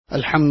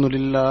الحمد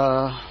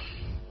لله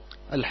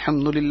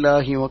الحمد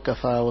لله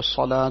وكفى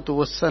والصلاة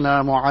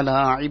والسلام على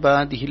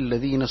عباده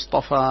الذين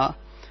اصطفى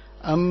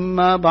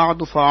أما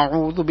بعد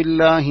فأعوذ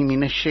بالله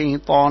من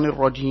الشيطان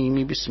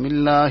الرجيم بسم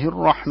الله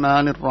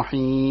الرحمن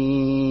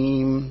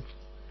الرحيم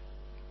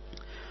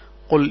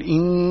قل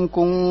إن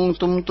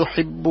كنتم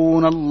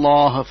تحبون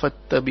الله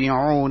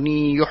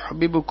فاتبعوني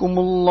يحببكم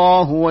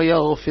الله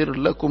ويغفر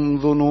لكم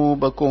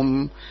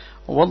ذنوبكم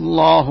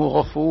والله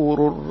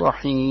غفور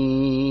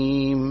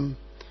رحيم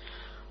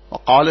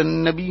وقال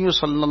النبي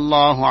صلى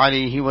الله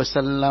عليه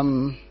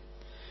وسلم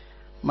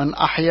من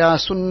أحيا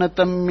سنة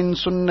من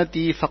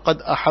سنتي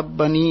فقد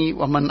أحبني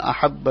ومن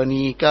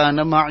أحبني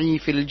كان معي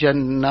في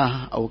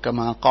الجنة أو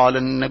كما قال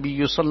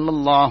النبي صلى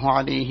الله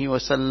عليه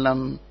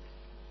وسلم.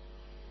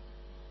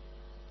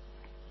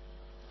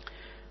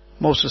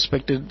 Most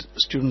respected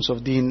students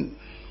of Deen,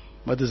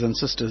 mothers and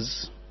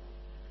sisters,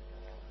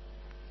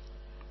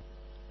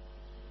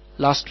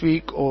 last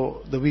week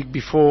or the week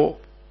before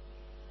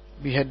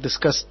we had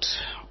discussed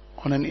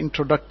on an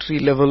introductory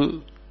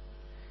level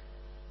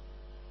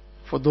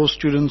for those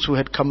students who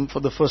had come for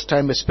the first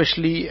time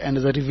especially, and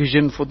as a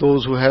revision for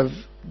those who have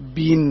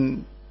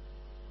been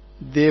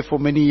there for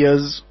many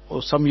years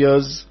or some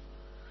years,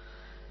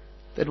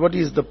 that what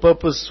is the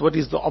purpose, what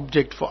is the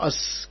object for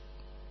us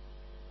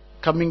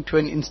coming to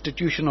an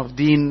institution of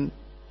Deen.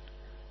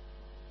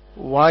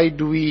 Why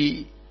do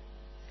we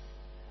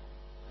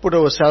put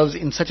ourselves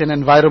in such an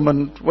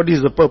environment? What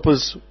is the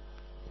purpose?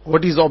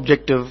 What is the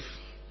objective?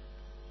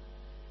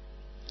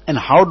 And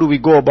how do we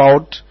go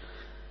about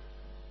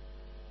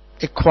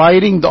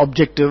acquiring the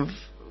objective,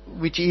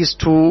 which is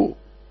to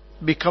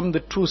become the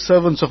true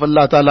servants of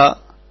Allah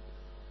Ta'ala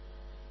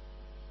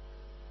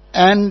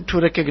and to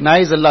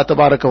recognize Allah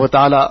Tabaraka wa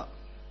Ta'ala,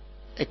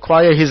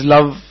 acquire His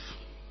love.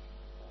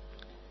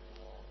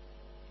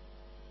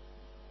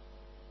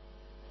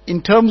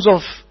 In terms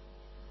of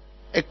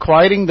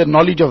acquiring the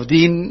knowledge of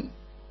Deen,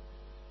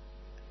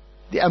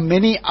 there are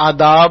many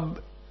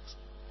adab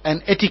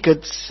and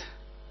etiquettes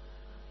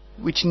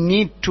which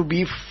need to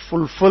be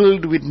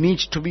fulfilled, which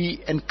needs to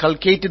be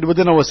inculcated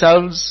within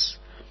ourselves,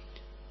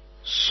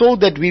 so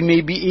that we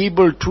may be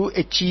able to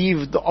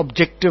achieve the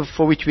objective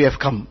for which we have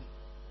come.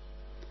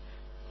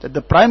 That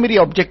the primary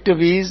objective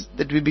is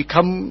that we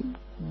become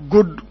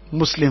good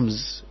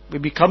Muslims, we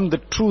become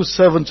the true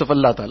servants of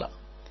Allah Ta'ala.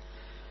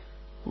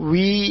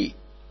 We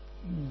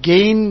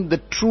gain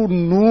the true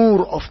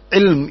noor of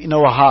ilm in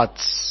our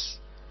hearts.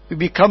 We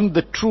become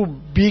the true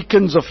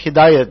beacons of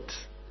hidayat.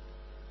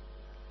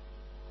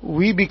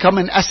 We become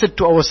an asset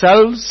to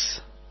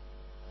ourselves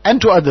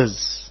and to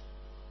others.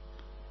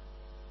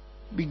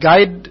 We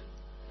guide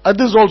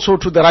others also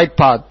to the right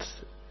path.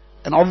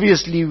 And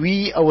obviously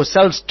we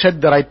ourselves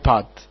tread the right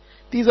path.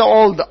 These are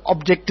all the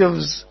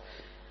objectives.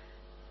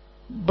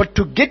 But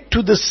to get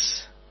to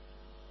this,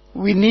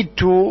 we need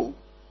to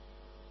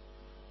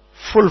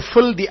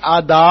fulfill the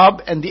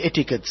adab and the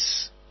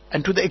etiquettes.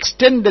 And to the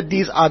extent that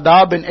these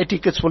adab and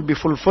etiquettes will be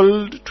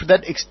fulfilled, to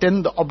that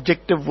extent the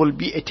objective will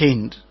be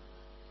attained.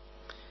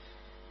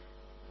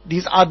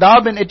 These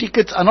adab and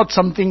etiquettes are not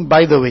something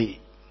by the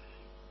way.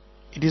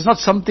 It is not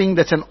something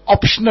that's an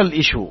optional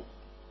issue.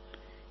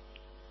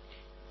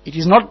 It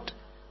is not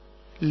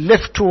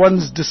left to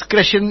one's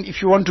discretion.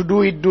 If you want to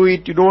do it, do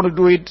it. You don't want to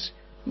do it,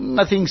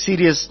 nothing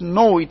serious.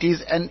 No, it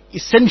is an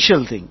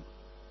essential thing.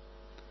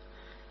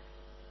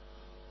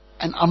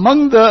 And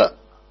among the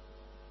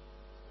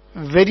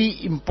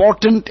very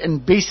important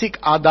and basic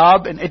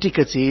adab and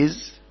etiquettes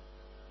is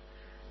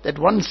that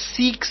one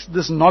seeks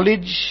this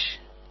knowledge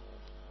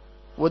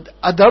with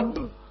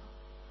adab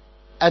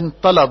and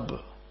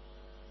talab.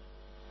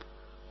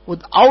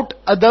 Without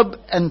adab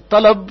and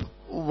talab,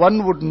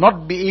 one would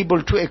not be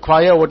able to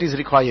acquire what is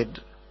required.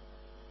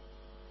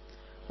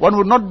 One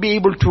would not be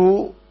able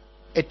to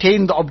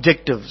attain the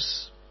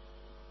objectives.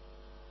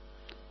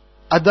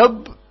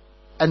 Adab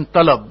and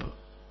talab.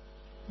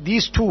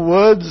 These two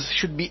words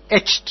should be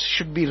etched,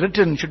 should be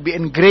written, should be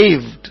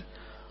engraved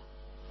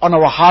on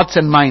our hearts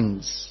and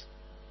minds.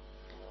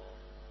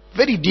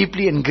 Very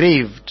deeply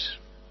engraved.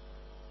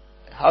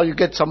 How you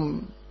get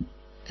some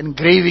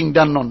engraving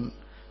done on,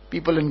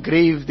 people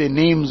engrave their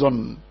names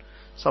on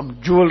some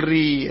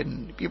jewelry,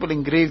 and people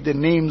engrave their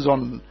names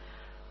on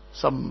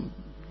some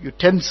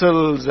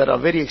utensils that are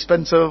very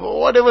expensive,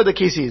 or whatever the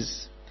case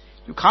is.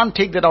 You can't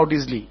take that out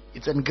easily.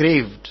 It's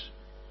engraved.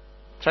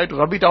 Try to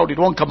rub it out, it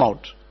won't come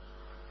out.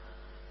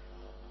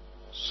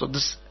 So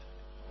this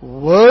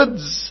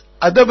words,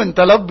 adab and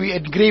talab, we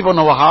engrave on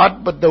our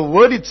heart, but the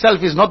word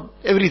itself is not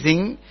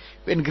everything.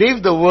 We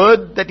engrave the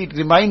word that it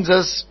reminds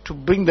us to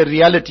bring the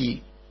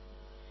reality.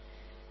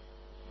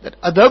 That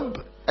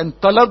adab and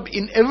talab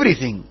in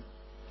everything,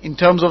 in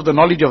terms of the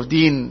knowledge of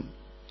Deen,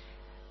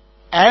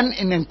 and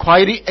in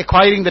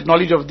acquiring that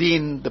knowledge of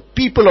Deen, the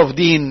people of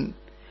Deen,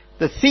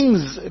 the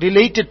things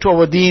related to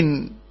our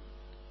Deen,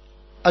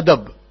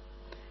 adab.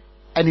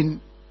 And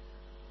in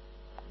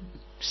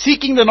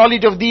seeking the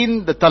knowledge of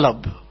Deen, the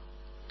talab.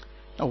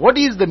 Now what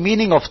is the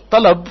meaning of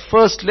talab?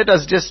 First let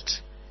us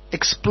just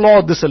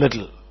explore this a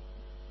little.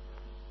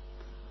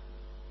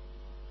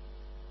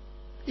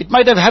 It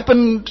might have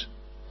happened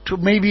to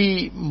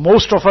maybe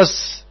most of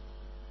us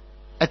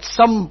at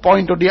some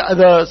point or the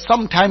other,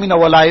 some time in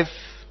our life,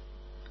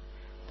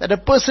 that a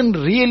person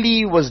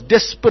really was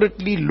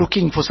desperately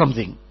looking for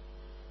something.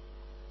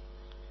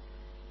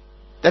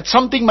 That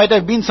something might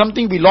have been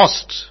something we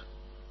lost.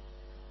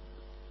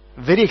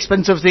 Very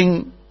expensive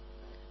thing.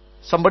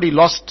 Somebody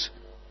lost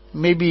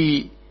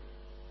maybe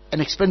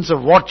an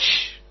expensive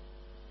watch.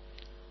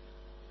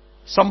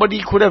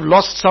 Somebody could have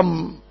lost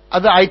some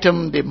other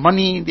item, their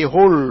money, their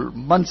whole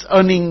month's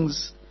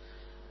earnings.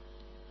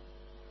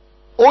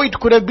 Or it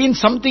could have been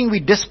something we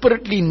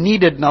desperately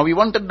needed now. We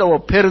wanted our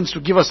parents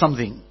to give us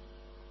something.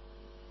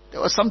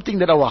 There was something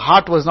that our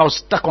heart was now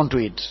stuck onto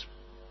it.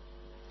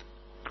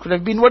 It could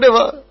have been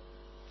whatever.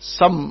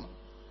 Some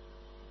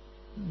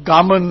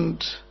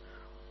garment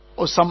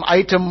or some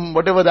item,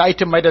 whatever the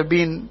item might have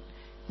been.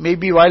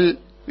 Maybe while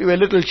we were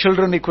little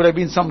children, it could have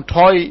been some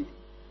toy.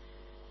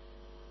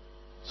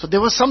 So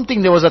there was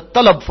something, there was a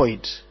talab for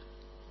it.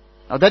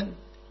 Now that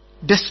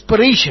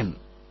desperation,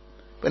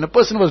 when a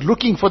person was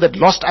looking for that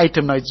lost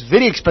item, now it's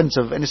very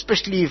expensive, and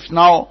especially if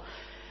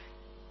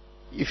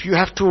you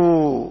have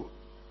to,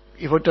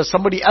 if it was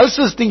somebody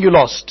else's thing you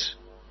lost,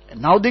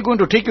 and now they're going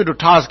to take you to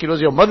task, it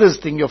was your mother's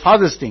thing, your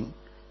father's thing,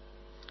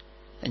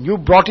 and you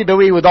brought it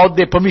away without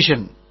their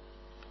permission.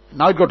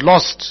 Now it got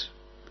lost.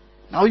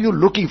 Now you're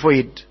looking for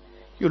it.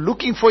 You're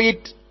looking for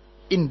it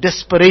in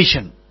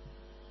desperation.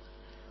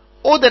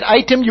 Or that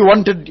item you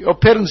wanted your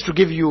parents to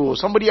give you, or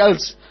somebody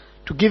else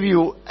to give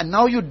you, and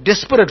now you're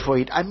desperate for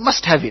it. I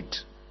must have it.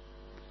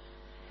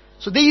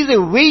 So there is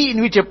a way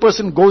in which a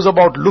person goes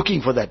about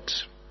looking for that.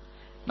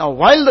 Now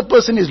while the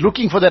person is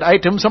looking for that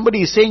item,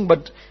 somebody is saying,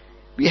 but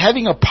we're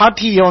having a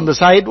party here on the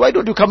side, why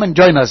don't you come and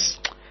join us?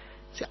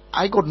 Say,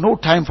 I got no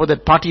time for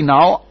that party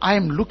now. I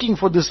am looking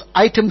for this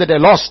item that I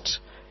lost.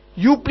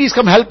 You please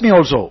come help me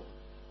also.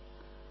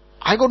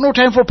 I got no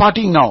time for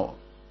partying now.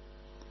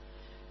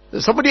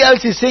 Somebody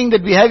else is saying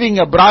that we're having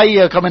a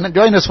braai, come and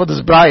join us for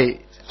this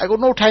braai. I got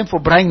no time for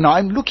braaiing now.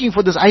 I'm looking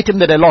for this item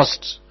that I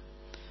lost.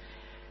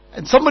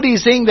 And somebody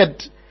is saying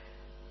that,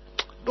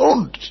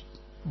 don't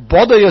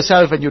bother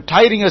yourself and you're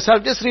tiring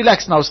yourself. Just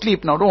relax now,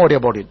 sleep now, don't worry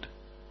about it.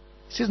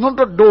 He says, no,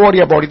 don't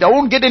worry about it. I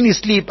won't get any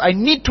sleep. I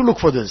need to look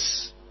for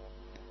this.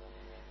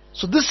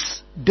 So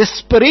this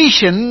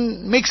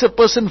desperation makes a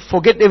person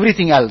forget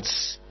everything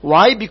else.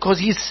 Why? Because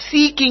he's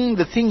seeking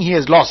the thing he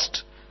has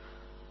lost.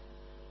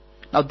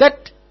 Now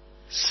that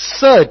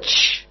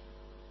search,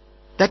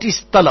 that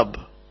is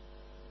talab.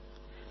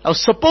 Now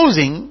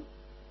supposing,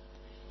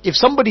 if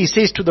somebody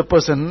says to the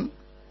person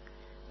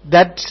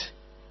that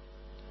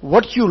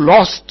what you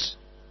lost,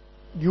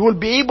 you will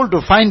be able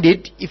to find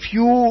it if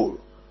you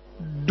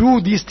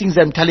do these things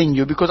I'm telling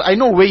you, because I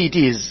know where it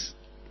is.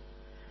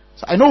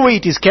 So I know where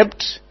it is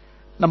kept.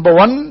 Number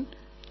one,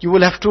 you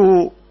will have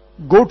to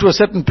go to a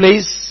certain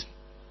place.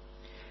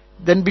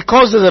 Then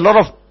because there's a lot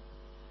of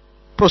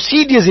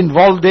procedures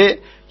involved there,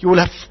 you will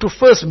have to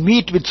first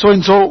meet with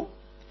so-and-so.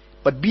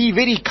 But be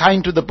very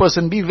kind to the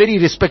person, be very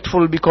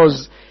respectful,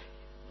 because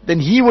then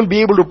he will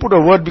be able to put a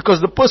word,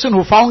 because the person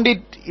who found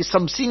it is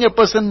some senior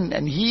person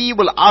and he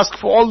will ask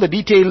for all the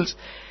details.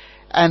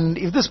 And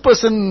if this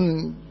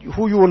person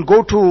who you will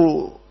go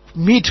to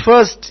meet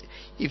first,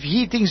 if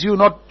he thinks you're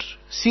not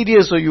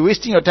serious or you're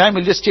wasting your time,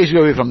 he'll just chase you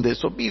away from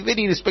this. So be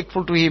very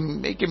respectful to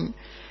him, make him,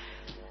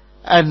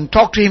 and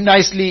talk to him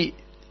nicely.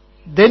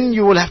 Then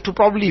you will have to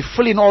probably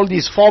fill in all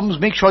these forms,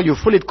 make sure you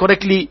fill it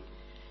correctly,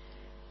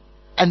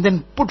 and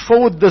then put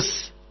forward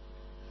this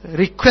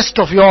request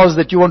of yours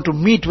that you want to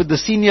meet with the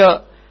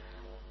senior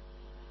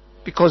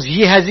because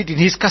he has it in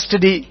his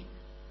custody.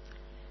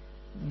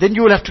 Then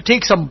you will have to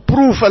take some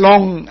proof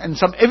along and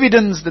some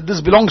evidence that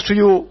this belongs to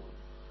you.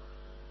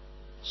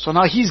 So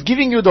now he's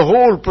giving you the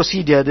whole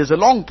procedure. There's a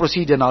long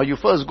procedure now. You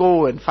first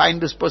go and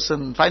find this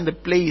person, find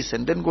that place,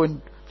 and then go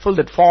and fill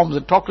that forms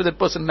and talk to that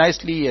person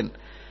nicely. And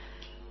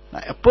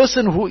now a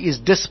person who is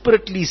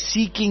desperately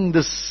seeking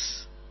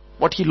this,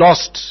 what he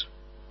lost,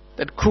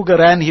 that Kruger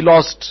Rand he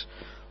lost,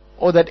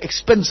 or that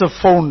expensive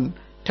phone,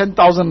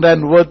 10,000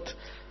 Rand worth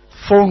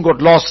phone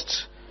got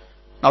lost.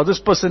 Now this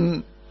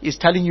person is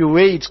telling you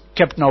where it's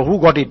kept now,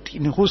 who got it,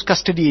 in whose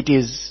custody it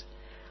is.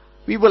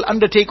 We will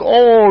undertake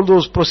all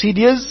those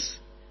procedures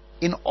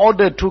in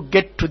order to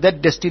get to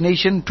that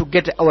destination, to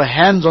get our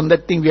hands on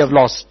that thing we have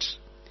lost.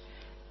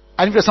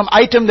 And if there's some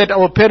item that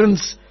our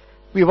parents,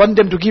 we want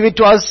them to give it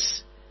to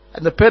us,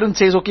 and the parent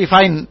says, okay,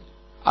 fine,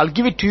 I'll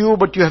give it to you,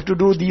 but you have to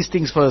do these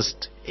things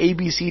first. A,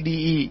 B, C, D,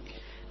 E.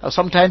 Now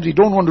sometimes we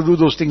don't want to do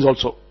those things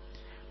also.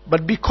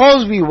 But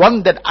because we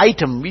want that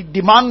item, we're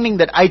demanding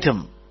that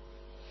item.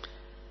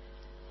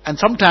 And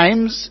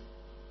sometimes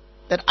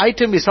that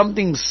item is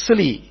something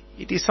silly.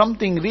 It is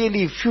something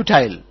really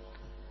futile.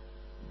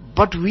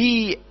 But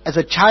we, as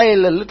a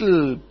child, a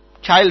little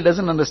child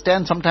doesn't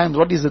understand sometimes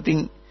what is the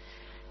thing.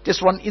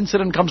 Just one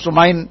incident comes to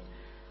mind,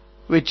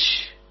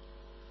 which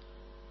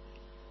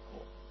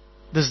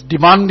this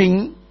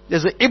demanding,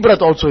 there's a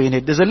ibrat also in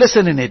it, there's a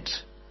lesson in it.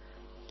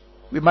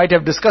 We might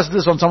have discussed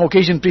this on some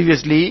occasion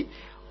previously.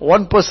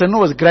 one person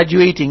was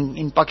graduating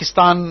in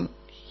Pakistan.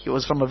 He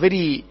was from a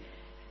very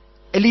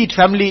elite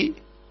family.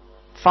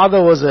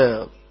 Father was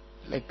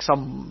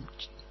some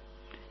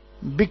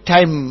big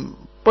time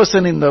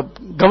person in the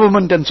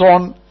government and so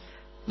on.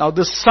 Now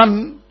the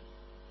son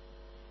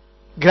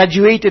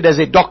graduated as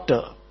a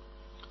doctor.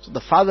 So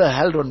the father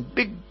held one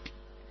big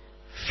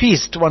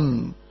feast,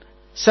 one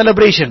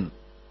celebration,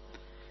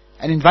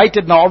 and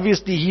invited. Now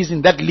obviously he's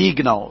in that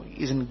league now.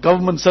 He's in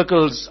government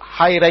circles,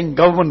 high rank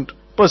government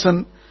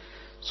person.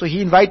 So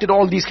he invited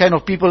all these kind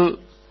of people.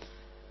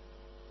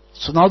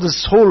 So now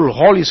this whole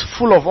hall is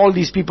full of all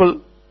these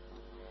people.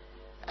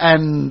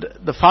 And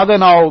the father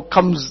now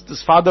comes,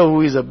 this father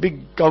who is a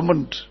big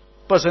government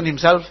person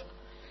himself,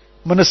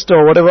 minister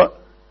or whatever.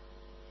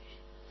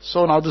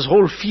 So now this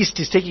whole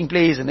feast is taking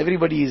place and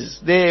everybody is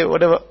there,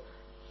 whatever.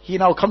 He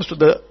now comes to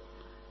the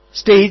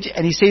stage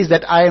and he says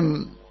that I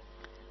am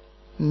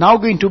now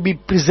going to be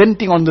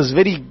presenting on this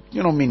very,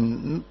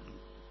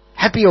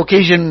 happy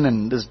occasion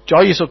and this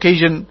joyous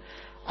occasion.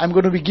 I'm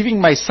going to be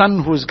giving my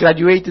son who is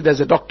graduated as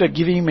a doctor,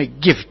 giving him a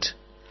gift.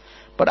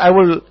 But I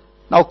will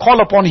now call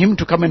upon him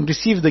to come and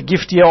receive the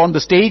gift here on the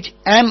stage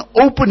and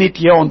open it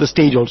here on the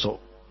stage also.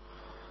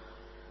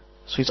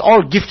 So it's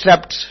all gift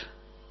wrapped.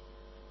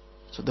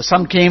 So the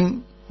son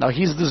came. Now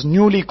he's this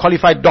newly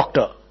qualified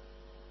doctor.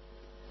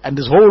 And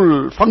this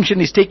whole function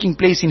is taking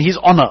place in his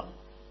honor.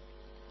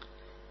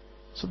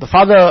 So the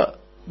father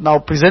now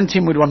presents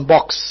him with one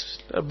box,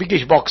 a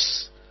biggish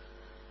box.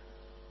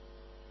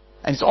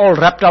 And it's all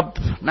wrapped up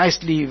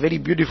nicely, very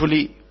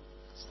beautifully.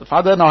 The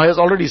father now has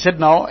already said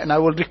now, and I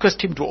will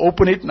request him to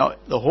open it. Now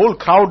the whole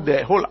crowd,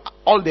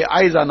 all their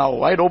eyes are now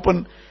wide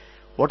open.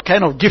 What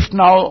kind of gift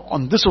now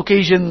on this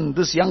occasion?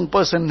 This young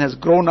person has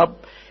grown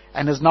up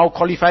and is now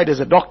qualified as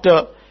a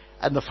doctor,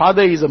 and the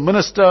father is a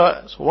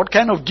minister. So what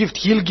kind of gift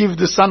he'll give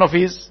this son of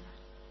his?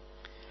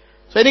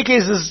 So in any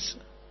case, this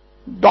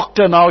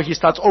doctor now, he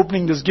starts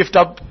opening this gift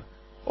up,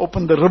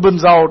 open the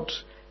ribbons out,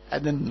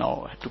 and then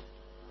now had to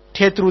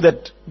tear through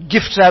that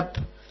gift wrap.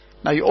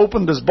 Now you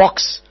open this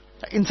box.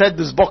 Inside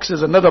this box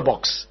is another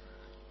box.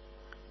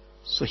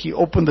 So he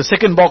opened the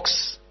second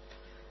box,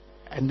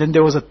 and then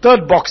there was a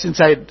third box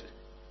inside.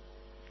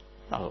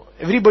 Now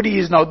everybody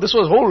is now, this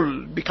was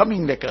whole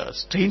becoming like a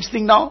strange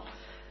thing now.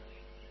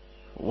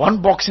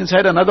 One box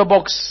inside another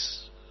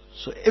box.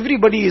 So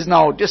everybody is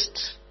now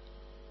just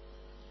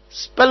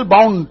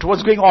spellbound to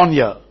what's going on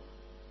here.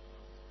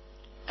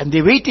 And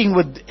they're waiting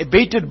with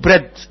abated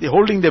breath. They're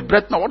holding their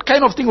breath. Now what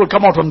kind of thing will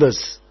come out from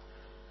this?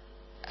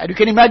 And you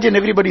can imagine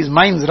everybody's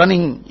minds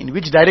running in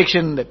which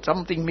direction, that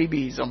something,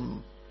 maybe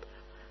some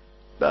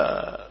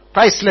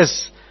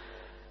priceless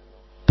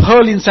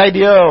pearl inside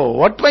here.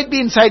 What might be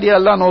inside here,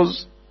 Allah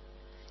knows.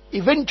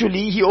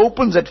 Eventually he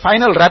opens that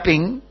final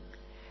wrapping,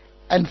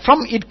 and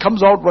from it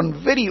comes out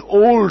one very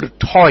old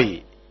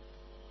toy.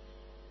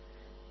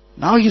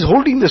 Now he's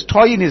holding this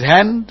toy in his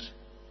hand,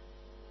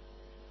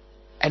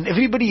 and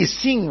everybody is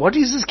seeing, what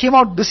is this came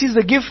out? This is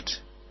the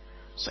gift.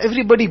 So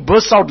everybody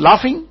bursts out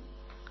laughing.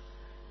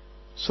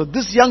 So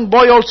this young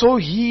boy also,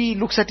 he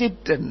looks at it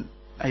and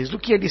he's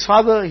looking at his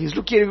father, he's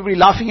looking at everybody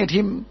laughing at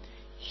him.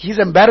 He's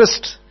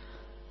embarrassed.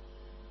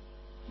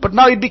 But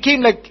now it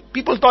became like,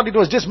 people thought it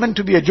was just meant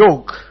to be a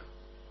joke.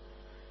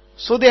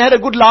 So they had a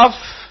good laugh.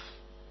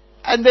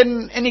 And then,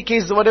 in any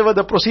case, whatever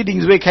the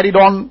proceedings were carried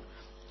on.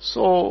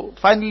 So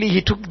finally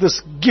he took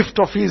this gift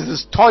of his,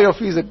 this toy of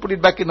his, and put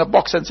it back in the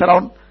box and sat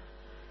down.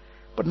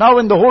 But now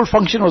when the whole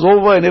function was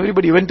over and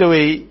everybody went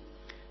away,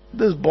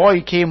 this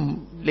boy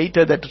came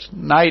later that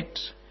night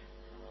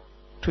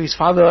to his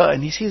father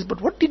and he says,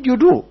 but what did you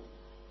do?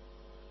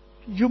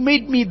 You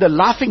made me the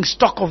laughing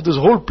stock of this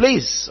whole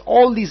place.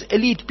 All these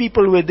elite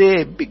people were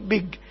there,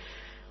 big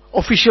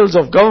officials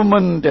of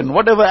government and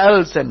whatever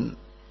else, and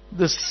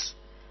this.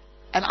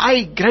 And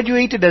I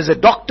graduated as a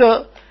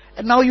doctor,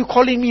 and now you're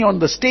calling me on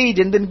the stage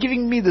and then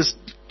giving me this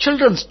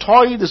children's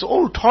toy, this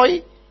old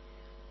toy.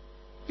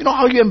 You know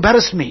how you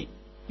embarrassed me.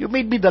 You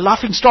made me the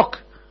laughing stock.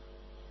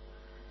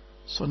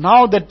 So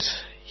now that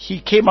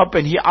he came up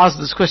and he asked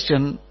this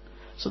question,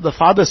 so the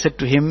father said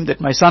to him that,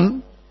 my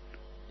son,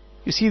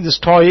 you see this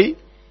toy,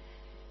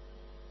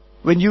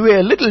 when you were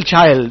a little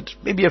child,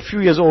 maybe a few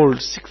years old,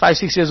 5,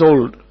 6 years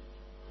old,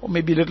 or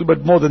maybe a little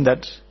bit more than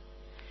that,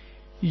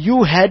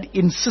 you had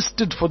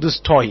insisted for this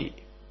toy.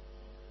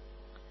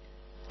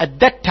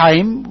 At that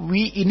time,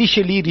 we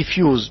initially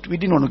refused. We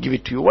didn't want to give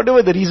it to you.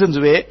 Whatever the reasons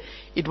were,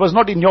 it was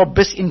not in your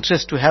best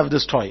interest to have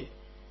this toy.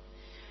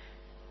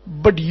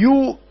 But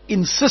you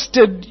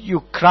insisted,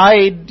 you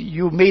cried,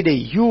 you made a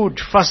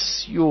huge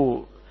fuss,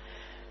 you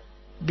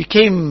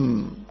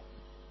became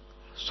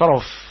sort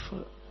of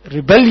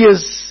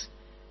rebellious,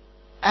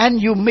 and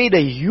you made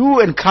a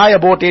hue and cry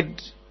about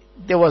it.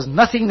 There was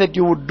nothing that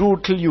you would do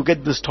till you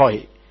get this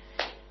toy.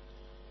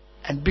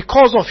 And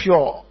because of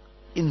your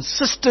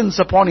insistence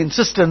upon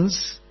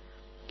insistence,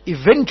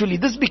 eventually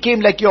this became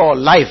like your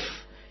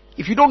life.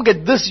 If you don't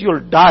get this,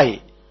 you'll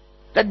die.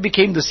 That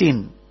became the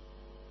scene.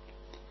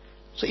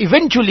 So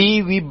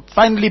eventually we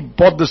finally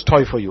bought this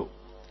toy for you.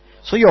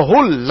 So your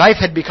whole life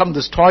had become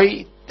this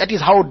toy That is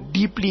how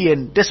deeply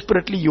and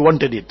desperately you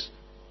wanted it.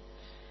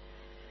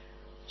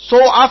 So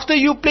after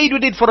you played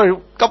with it for a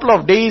couple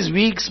of days,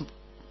 weeks,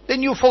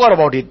 then you forgot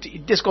about it.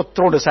 It just got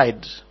thrown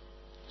aside.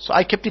 So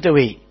I kept it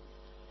away.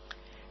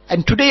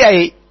 And today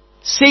I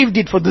saved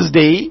it for this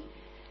day.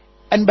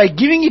 And by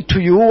giving it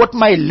to you, what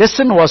my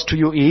lesson was to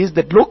you is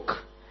that, look,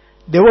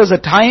 there was a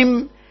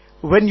time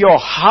when your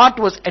heart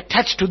was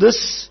attached to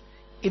this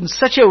in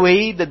such a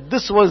way that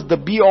this was the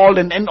be all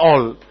and end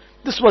all.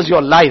 This was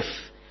your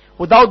life.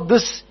 Without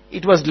this,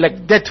 it was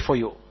like death for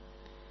you.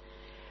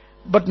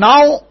 But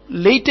now,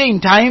 later in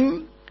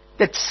time,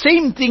 that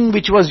same thing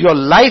which was your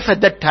life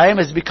at that time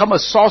has become a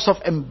source of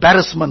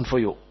embarrassment for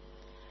you.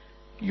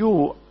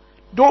 You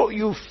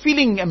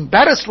feeling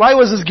embarrassed, why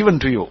was this given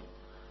to you?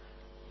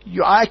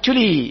 You are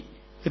actually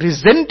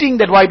resenting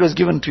that why it was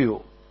given to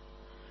you.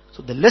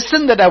 So the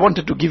lesson that I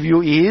wanted to give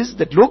you is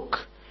that, look,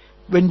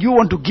 when you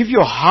want to give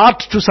your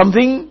heart to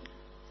something,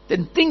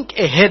 then think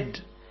ahead.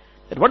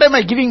 That what am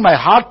I giving my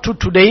heart to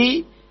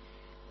today?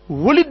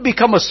 Will it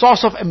become a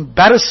source of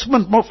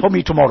embarrassment for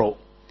me tomorrow?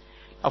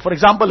 Now, for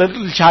example, a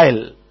little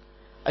child.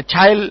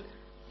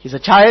 He's a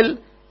child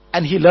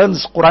and he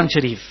learns Quran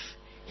Sharif.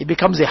 He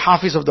becomes a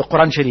Hafiz of the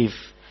Quran Sharif.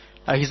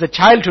 Now, he's a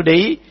child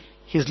today.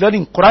 He's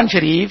learning Quran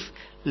Sharif.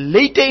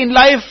 Later in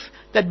life,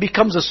 that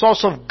becomes a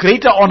source of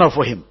greater honor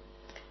for him.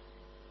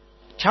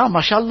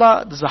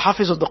 Mashallah, this is a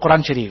Hafiz of the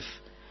Quran Sharif.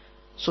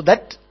 So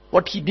that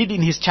what he did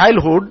in his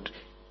childhood,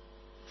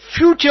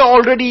 future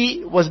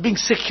already was being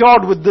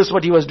secured with this,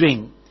 what he was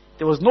doing.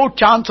 There was no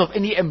chance of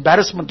any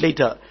embarrassment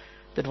later.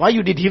 That why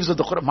you did Hifz of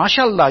the Quran.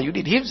 Mashallah, you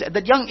did Hifz at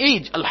that young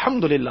age.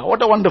 Alhamdulillah,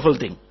 what a wonderful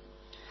thing.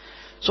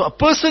 So a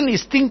person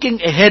is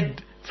thinking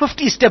ahead,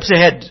 50 steps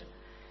ahead.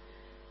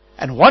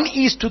 And one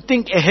is to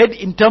think ahead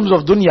in terms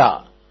of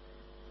dunya.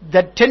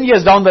 That 10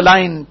 years down the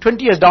line,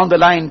 20 years down the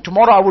line,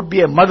 tomorrow I would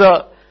be a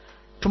mother.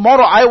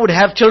 Tomorrow I would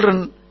have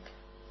children.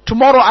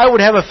 Tomorrow I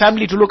would have a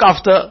family to look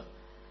after.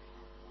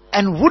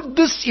 And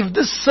if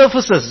this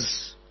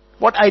surfaces,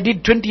 what I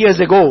did 20 years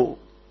ago,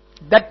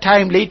 that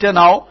time later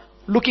now,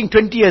 looking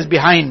 20 years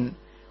behind,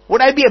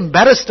 would I be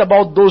embarrassed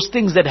about those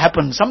things that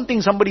happened?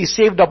 Something somebody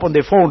saved up on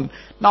their phone,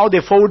 now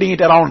they're forwarding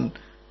it around.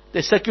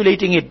 They're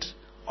circulating it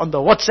on the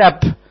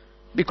WhatsApp,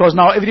 because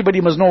now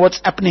everybody must know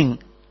what's happening.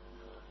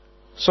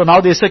 So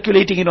now they're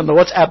circulating it on the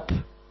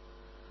WhatsApp.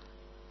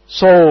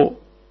 So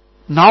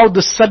now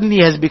this suddenly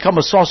has become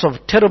a source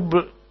of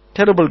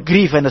terrible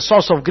grief and a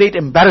source of great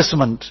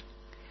embarrassment.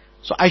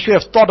 So I should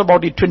have thought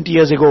about it 20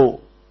 years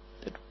ago.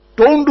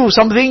 Don't do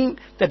something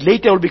that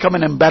later will become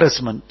an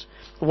embarrassment.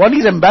 One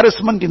is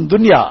embarrassment in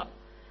dunya.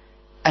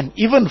 And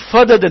even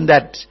further than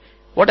that,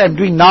 what I'm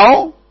doing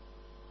now,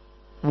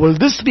 will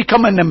this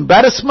become an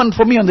embarrassment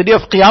for me on the day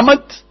of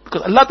Qiyamah?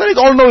 Because Allah Ta'ala is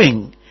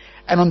all-knowing.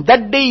 And on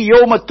that day,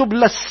 يَوْمَ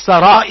تُبْلَى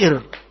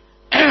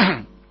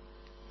السَّرَائِرِ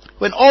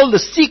when all the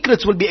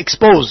secrets will be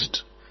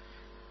exposed.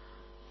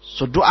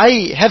 So do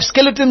I have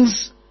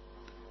skeletons?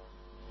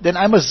 Then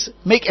I must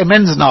make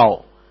amends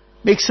now.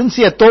 Make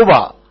sincere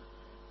tawbah.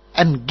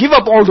 And give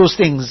up all those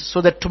things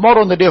so that tomorrow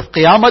on the day of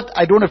Qiyamah,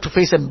 I don't have to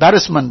face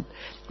embarrassment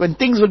when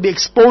things will be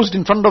exposed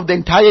in front of the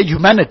entire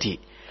humanity.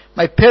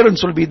 My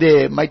parents will be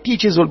there, my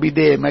teachers will be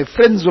there, my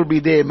friends will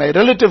be there, my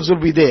relatives will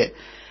be there.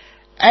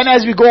 And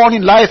as we go on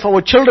in life,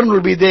 our children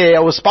will be there,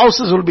 our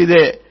spouses will be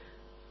there.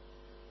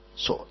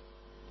 So,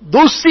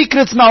 those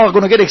secrets now are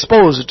going to get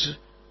exposed.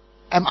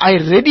 Am I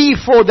ready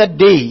for that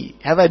day?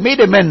 Have I made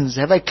amends?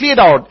 Have I cleared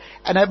out?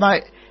 And have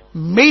I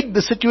made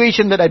the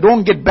situation that I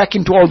don't get back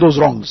into all those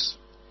wrongs?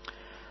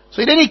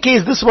 So in any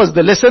case, this was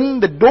the lesson,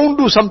 that don't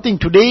do something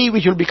today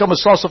which will become a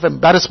source of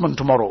embarrassment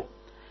tomorrow.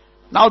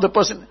 Now the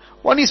person,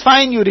 one is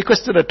fine, you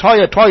requested a toy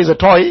is a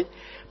toy,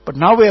 but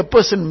now where a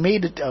person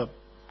made it a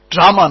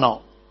drama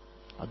now,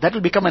 that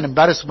will become an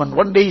embarrassment.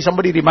 One day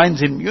somebody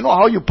reminds him, you know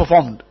how you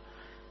performed.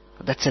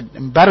 That's an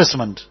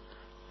embarrassment.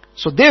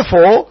 So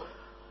therefore,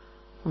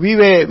 we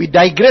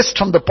digressed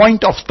from the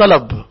point of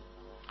talab.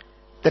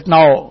 That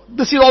now,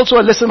 this is also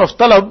a lesson of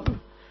talab,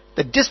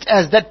 that just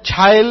as that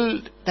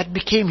child, that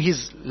became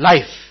his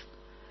life.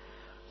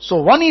 So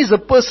one is a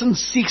person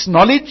seeks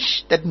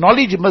knowledge, that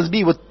knowledge must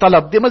be with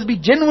talab. There must be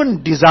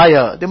genuine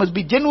desire, there must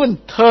be genuine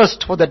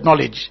thirst for that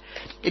knowledge.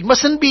 It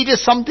mustn't be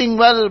just something,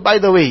 well, by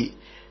the way.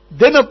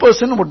 Then a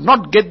person would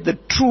not get the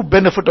true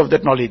benefit of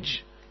that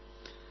knowledge.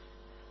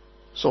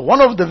 So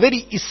one of the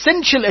very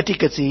essential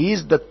etiquettes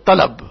is the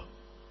talab.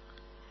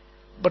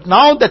 But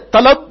now the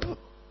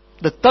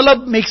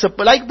talab makes up,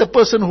 like the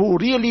person who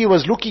really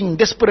was looking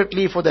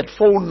desperately for that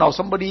phone, now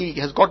somebody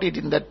has got it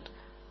in that,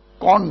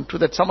 gone to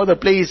that some other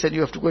place, and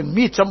you have to go and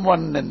meet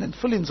someone and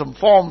fill in some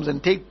forms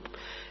and take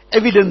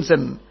evidence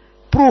and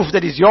proof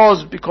that is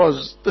yours,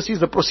 because this is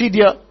the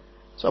procedure.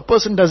 So a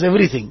person does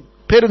everything.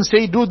 Parents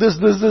say, do this,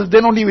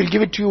 then only we'll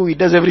give it to you. He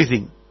does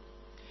everything.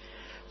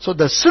 So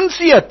the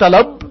sincere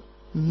talab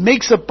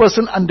makes a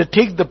person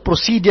undertake the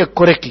procedure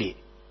correctly.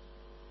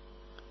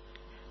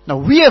 Now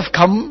we have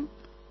come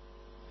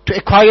to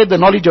acquire the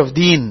knowledge of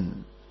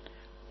deen.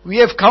 We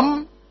have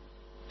come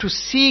to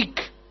seek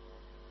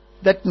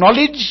that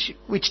knowledge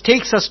which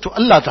takes us to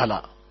Allah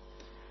Ta'ala.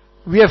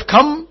 we have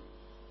come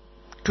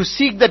to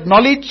seek that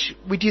knowledge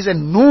which is a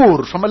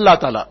nur from Allah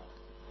Ta'ala,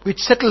 which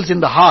settles in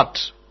the heart.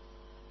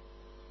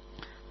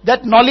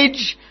 That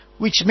knowledge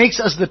which makes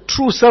us the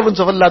true servants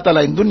of Allah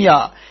Ta'ala in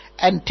dunya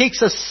and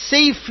takes us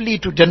safely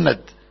to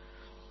Jannat.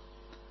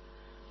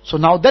 So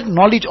now that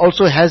knowledge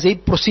also has a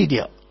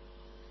procedure.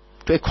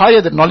 To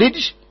acquire that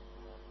knowledge,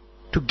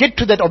 to get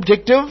to that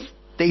objective,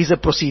 there is a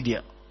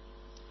procedure.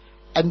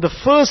 And the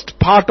first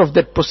part of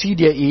that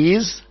procedure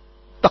is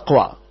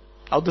taqwa.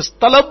 Now this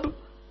talab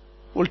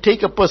will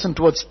take a person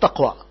towards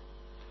taqwa.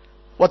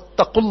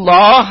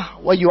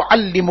 وَاتَّقُوا wa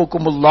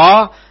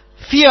yu'allimukumullah.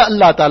 Fear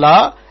Allah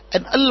Ta'ala,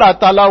 and Allah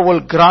Ta'ala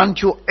will grant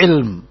you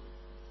ilm.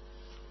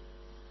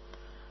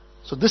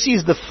 So this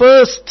is the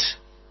first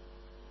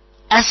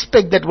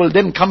aspect that will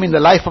then come in the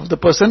life of the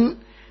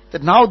person,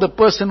 that now the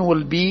person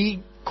will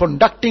be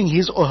conducting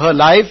his or her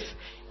life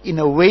in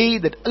a way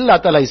that Allah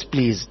Ta'ala is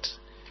pleased.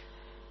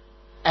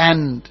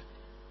 And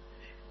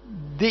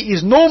there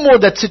is no more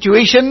that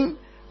situation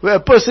where a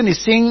person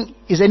is saying,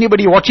 is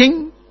anybody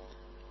watching?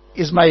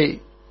 Is my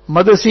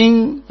mother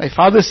seeing? My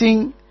father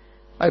seeing?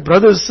 My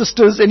brothers,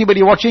 sisters,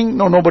 anybody watching?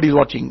 No, nobody is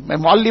watching. My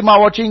muallima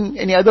watching?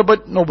 Any other?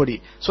 But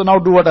nobody. So now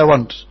do what I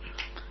want.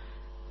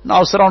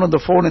 Now surround on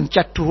the phone and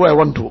chat to who I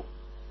want to.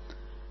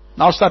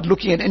 Now start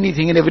looking at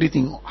anything and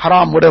everything,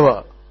 haram,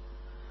 whatever.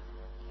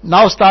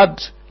 Now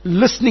start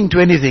listening to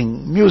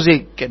anything,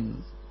 music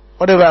and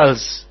whatever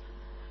else.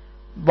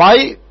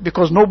 Why?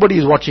 Because nobody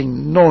is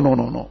watching.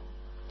 No.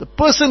 The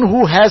person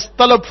who has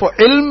talab for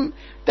ilm,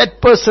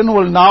 that person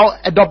will now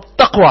adopt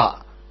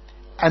taqwa.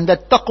 And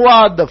that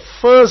taqwa, the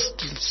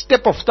first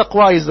step of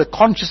taqwa is the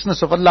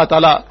consciousness of Allah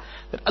Ta'ala.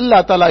 That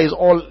Allah Ta'ala is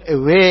all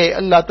aware,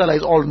 Allah Ta'ala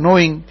is all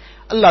knowing,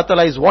 Allah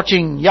Ta'ala is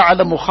watching.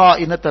 يَعْلَمُ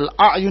خَائِنَةَ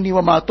الْأَعْيُنِ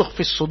وَمَا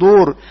تُخْفِي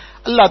الصُّدُورِ.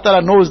 Allah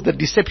Ta'ala knows the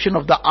deception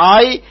of the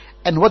eye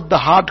and what the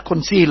heart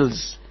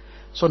conceals.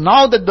 So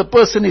now that the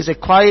person is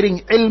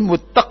acquiring ilm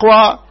with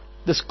taqwa,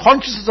 this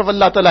consciousness of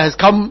Allah Ta'ala has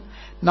come.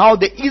 Now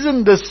there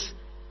isn't this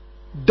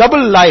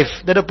double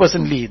life that a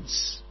person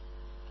leads.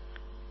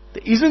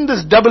 There isn't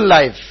this double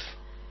life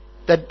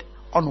that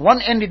on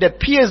one end it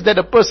appears that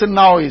a person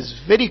now is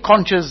very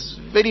conscious,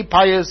 very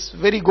pious,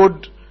 very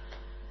good,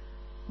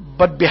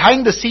 but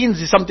behind the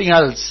scenes is something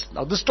else.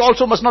 Now this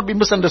also must not be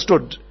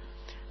misunderstood.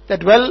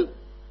 That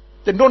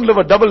then don't live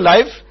a double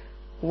life.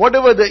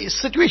 Whatever the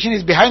situation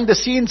is behind the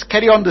scenes,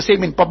 carry on the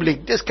same in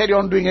public. Just carry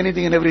on doing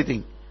anything and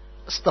everything.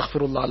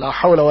 Astaghfirullah, la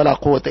hawla wa la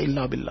quwwata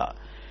illa billah.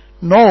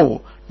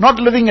 No, not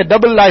living a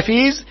double life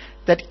is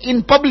that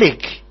in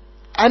public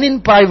and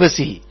in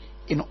privacy,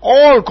 in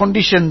all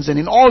conditions and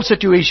in all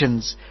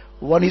situations,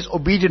 one is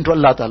obedient to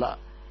Allah Ta'ala.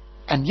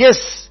 And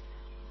yes,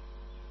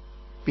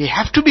 we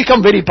have to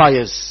become very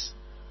pious.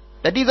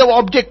 That is our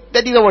object,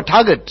 that is our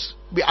target.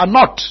 We are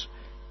not.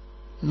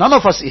 None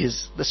of us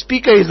is. The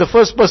speaker is the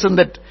first person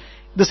that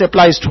this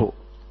applies to.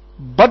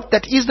 But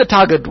that is the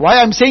target. Why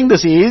I'm saying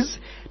this is,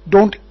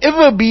 don't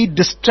ever be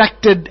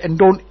distracted and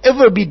don't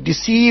ever be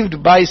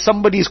deceived by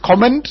somebody's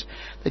comment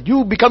that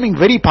you becoming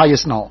very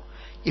pious now.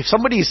 If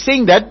somebody is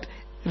saying that,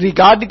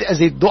 regard it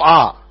as a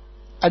dua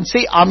and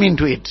say Ameen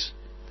to it.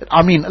 That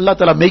Ameen, Allah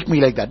Ta'ala make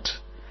me like that.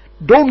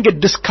 Don't get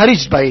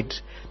discouraged by it.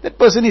 That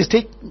person is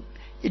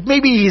it may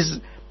be his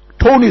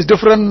tone is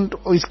different,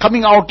 or is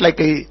coming out like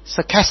a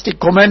sarcastic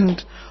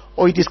comment,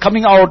 or it is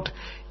coming out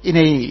in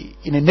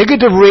a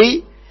negative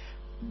way,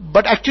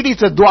 but actually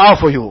it's a dua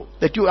for you,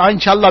 that you are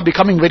inshallah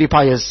becoming very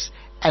pious.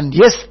 And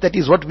yes, that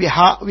is what we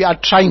are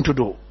trying to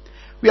do.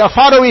 We are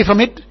far away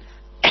from it.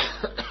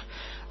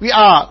 We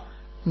are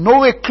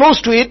nowhere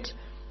close to it,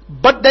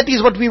 but that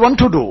is what we want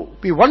to do.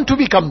 We want to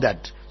become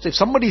that. So if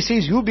somebody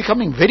says you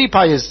becoming very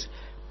pious,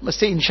 must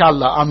say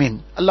inshallah,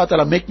 Ameen. Allah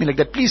Ta'ala make me like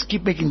that. Please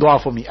keep making dua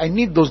for me. I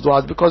need those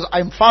duas because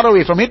I'm far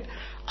away from it.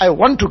 I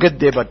want to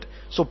get there, but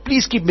so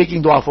please keep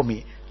making dua for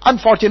me.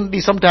 Unfortunately,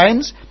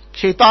 sometimes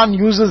shaitan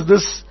uses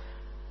this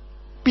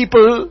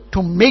people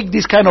to make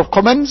these kind of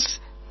comments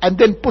and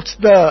then puts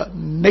the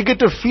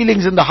negative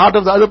feelings in the heart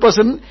of the other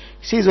person.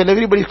 He says, well,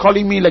 everybody is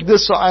calling me like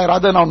this, so I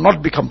rather now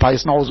not become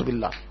pious.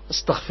 Na'uzubillah.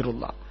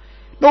 Astaghfirullah.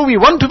 No, we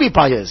want to be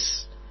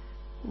pious.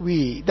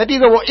 That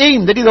is our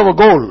aim, that is our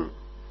goal.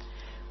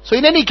 So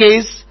in any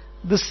case,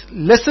 this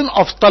lesson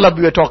of talab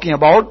we are talking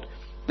about,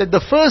 that the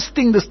first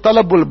thing this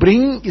talab will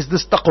bring is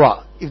this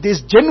taqwa. If there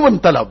is genuine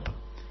talab,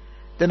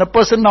 then a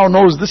person now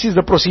knows this is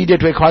the procedure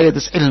to acquire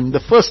this ilm. The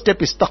first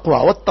step is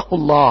taqwa.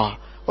 Wattaqullah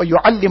wa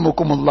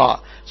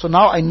yu'allimukumullah. So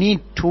now I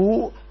need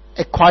to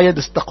acquire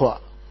this taqwa.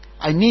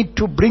 I need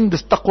to bring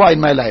this taqwa in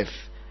my life.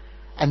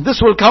 And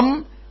this will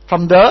come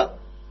from the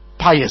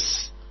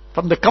pious,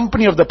 from the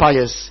company of the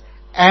pious.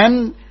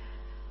 And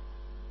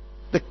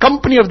the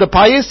company of the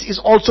pious is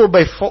also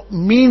by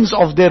means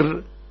of their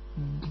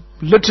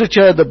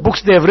literature, the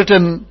books they have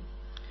written,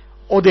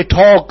 or their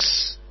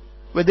talks,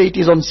 whether it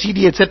is on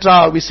CD,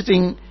 etc. We're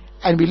sitting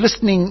and we're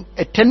listening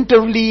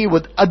attentively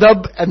with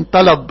adab and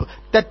talab.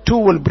 That too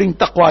will bring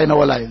taqwa in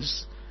our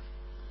lives.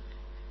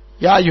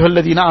 Ya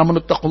ayyuhalladhina amanu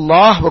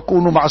taqullah wa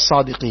kunu ma'as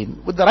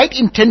sadiqeen. With the right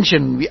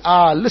intention, we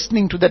are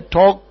listening to that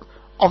talk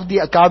of the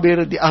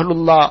Akabir, the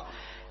Ahlullah,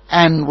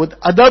 and with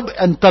adab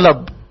and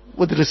talab,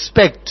 with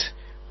respect,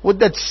 with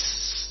that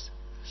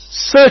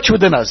search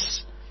within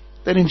us,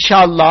 then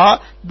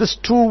inshallah, this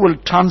too will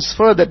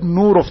transfer that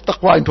nur of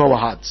taqwa into our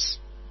hearts.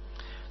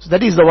 So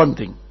that is the one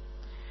thing.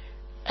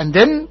 And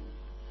then,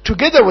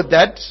 together with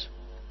that,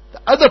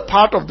 the other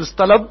part of this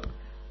talab,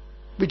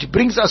 which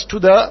brings us to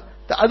the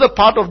other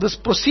part of this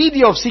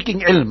procedure of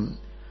seeking ilm,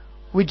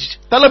 which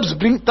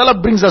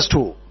talab brings us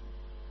to,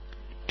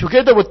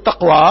 together with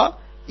taqwa,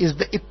 is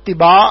the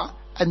ittiba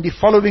and the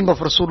following of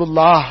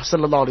Rasulullah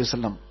sallallahu alaihi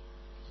wasallam.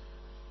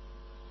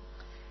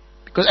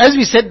 Because as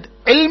we said,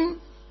 ilm,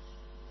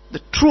 the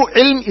true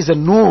ilm is a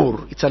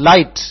nur, it's a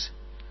light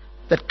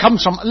that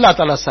comes from Allah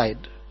Ta'ala's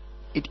side.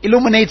 It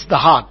illuminates the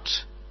heart.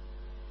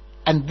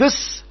 And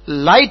this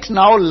light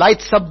now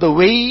lights up the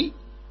way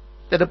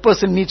that a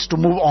person needs to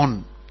move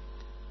on.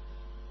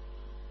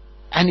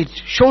 And it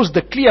shows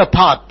the clear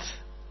path.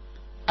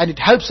 And it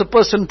helps a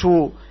person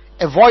to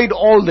avoid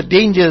all the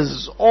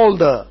dangers, all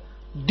the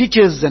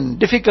ditches and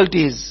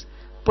difficulties.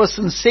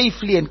 Person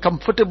safely and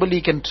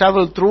comfortably can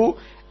travel through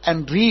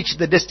and reach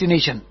the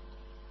destination,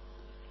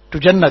 to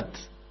Jannat.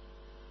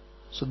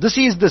 So this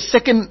is the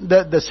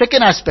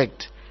second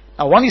aspect.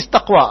 Now one is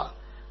taqwa.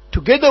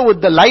 Together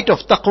with the light of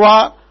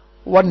taqwa,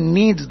 one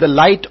needs the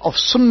light of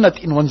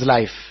sunnat in one's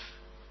life.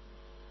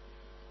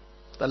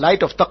 The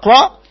light of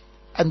taqwa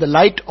and the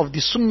light of the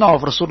sunnah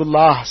of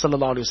Rasulullah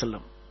sallallahu alaihi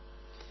wasallam.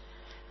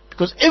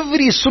 Because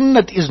every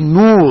sunnat is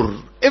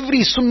nur,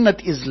 every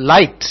sunnat is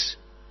light.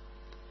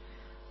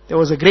 There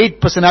was a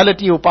great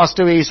personality who passed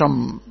away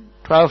some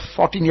 12,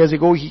 14 years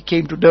ago. He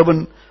came to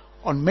Durban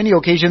on many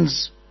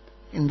occasions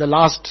in the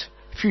last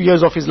few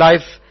years of his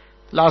life.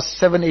 Last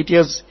 7, 8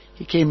 years,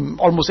 he came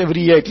almost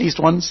every year at least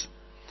once.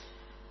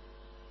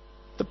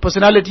 The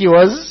personality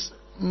was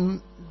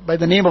by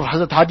the name of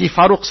Hazrat Haji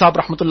Farooq Sahab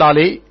Rahmatullah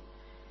Alayh,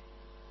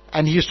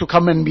 and he used to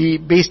come and be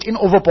based in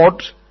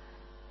Overport.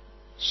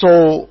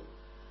 So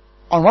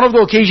on one of the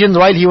occasions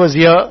while he was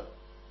here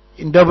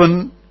in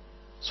Durban,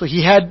 so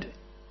he had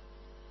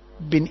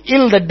been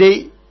ill that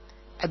day,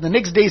 and the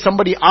next day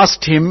somebody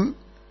asked him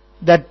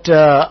that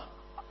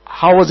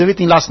how was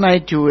everything last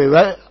night,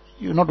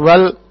 you're not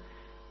well.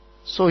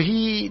 So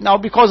he, now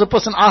because a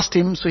person asked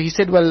him, so he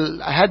said,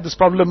 well, I had this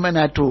problem and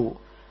I had to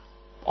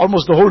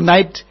almost the whole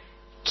night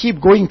keep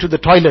going to the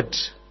toilet.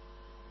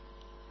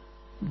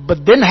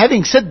 But then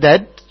having said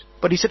that,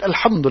 but he said,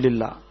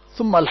 Alhamdulillah,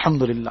 Thumma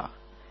Alhamdulillah,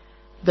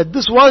 that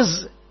this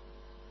was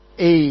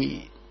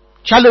a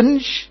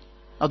challenge.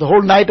 Now the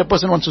whole night a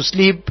person wants to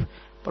sleep,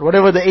 but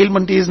whatever the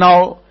ailment is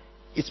now,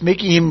 it's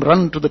making him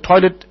run to the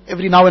toilet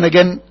every now and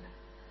again.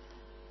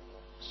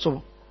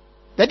 So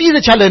that is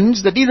a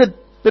challenge, that is a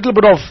little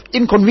bit of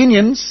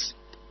inconvenience,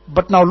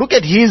 but now look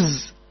at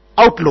his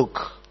outlook.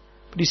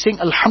 But he's saying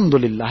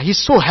Alhamdulillah,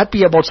 he's so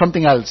happy about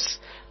something else.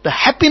 The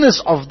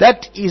happiness of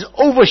that is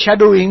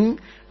overshadowing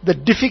the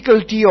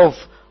difficulty of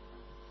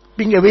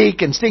being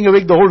awake and staying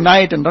awake the whole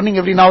night and running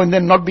every now and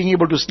then, not being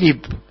able to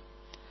sleep.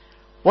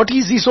 What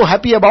is he so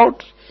happy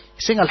about?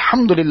 He's saying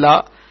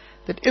Alhamdulillah,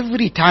 that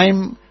every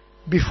time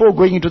before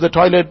going into the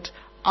toilet,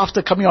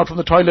 after coming out from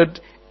the toilet,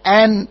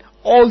 and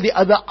all the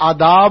other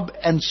adab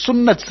and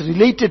sunnats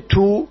related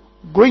to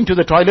going to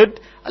the toilet,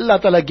 Allah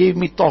Ta'ala gave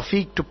me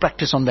tawfiq to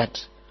practice on that.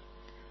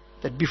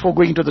 That before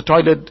going to the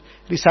toilet,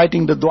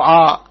 reciting the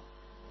dua,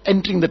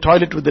 entering the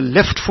toilet with the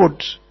left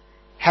foot,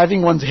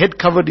 having one's head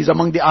covered is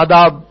among the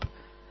adab,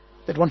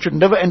 that one should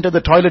never enter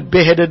the toilet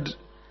bareheaded,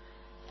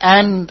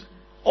 and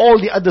all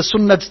the other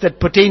sunnats that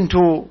pertain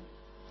to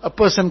a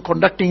person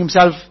conducting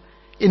himself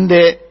in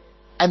there,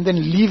 and then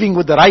leaving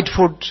with the right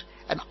foot,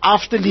 and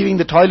after leaving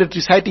the toilet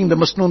reciting the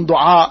masnoon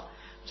dua.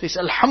 So he says,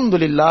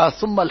 Alhamdulillah,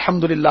 Thumma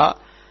Alhamdulillah,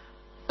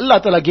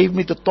 Allah Ta'ala gave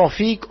me the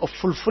tawfiq of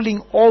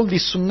fulfilling all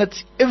these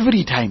sunnats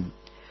every time.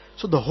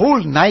 So the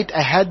whole night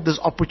I had this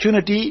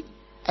opportunity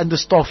and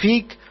this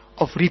tawfiq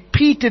of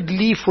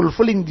repeatedly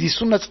fulfilling these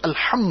sunnats.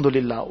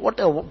 Alhamdulillah, what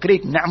a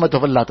great ni'mat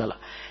of Allah Ta'ala.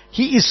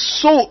 He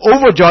is so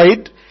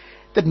overjoyed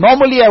that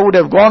normally I would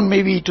have gone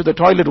maybe to the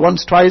toilet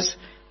once, twice.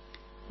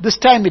 This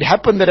time it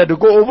happened that I had to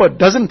go over a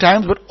dozen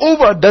times, but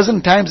over a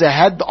dozen times I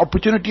had the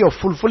opportunity of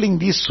fulfilling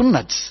these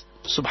sunnats.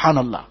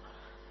 Subhanallah.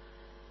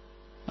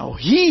 Now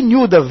he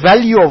knew the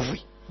value of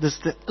this.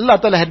 Allah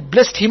Ta'ala had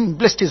blessed him,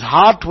 blessed his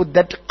heart with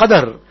that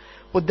qadr,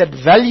 with that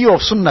value of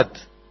sunnat.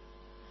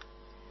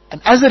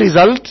 And as a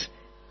result,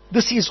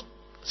 this is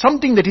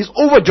something that he's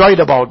overjoyed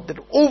about, that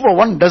over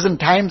 1 dozen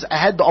times I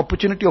had the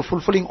opportunity of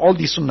fulfilling all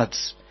these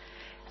sunnats.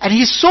 And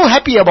he's so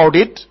happy about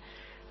it,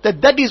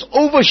 that is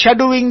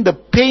overshadowing the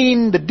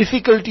pain, the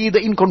difficulty, the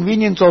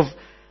inconvenience of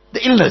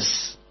the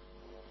illness.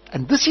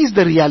 And this is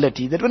the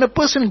reality, that when a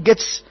person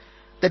gets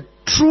the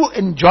true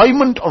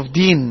enjoyment of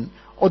deen,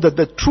 or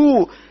the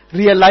true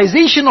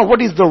realization of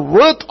what is the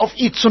worth of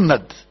each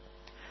sunnat,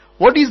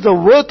 what is the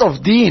worth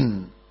of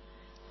deen,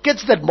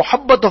 gets that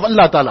muhabbat of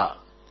Allah Ta'ala,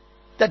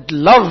 that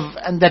love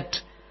and that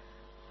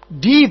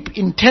deep,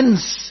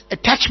 intense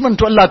attachment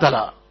to Allah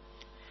Ta'ala,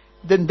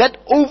 then that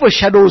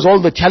overshadows all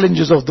the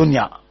challenges of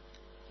dunya.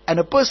 And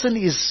a person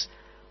is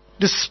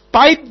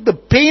despite the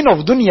pain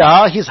of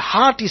dunya, his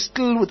heart is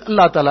still with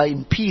Allah Ta'ala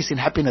in peace, in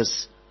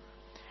happiness.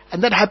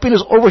 And that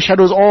happiness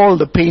overshadows all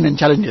the pain and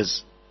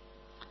challenges.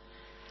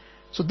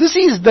 So this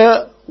is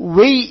the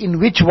way in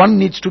which one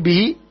needs to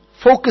be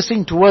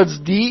focusing towards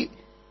the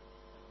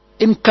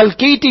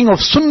inculcating of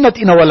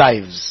sunnat in our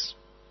lives.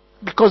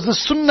 Because the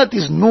sunnat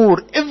is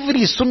nur.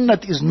 Every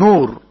sunnat is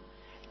nur.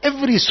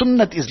 Every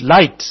sunnat is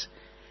light.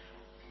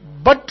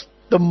 But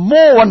the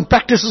more one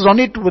practices on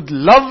it with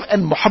love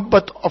and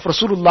muhabbat of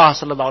Rasulullah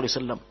sallallahu alaihi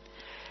wasallam,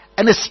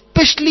 and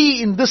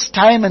especially in this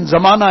time and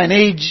zamana and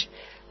age,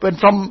 when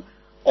from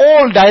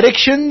all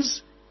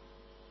directions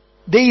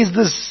there is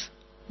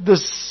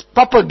this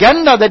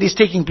propaganda that is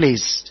taking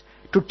place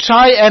to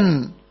try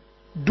and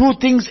do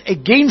things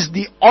against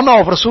the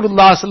honor of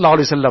Rasulullah sallallahu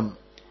alaihi wasallam,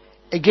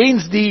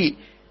 against the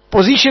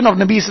position of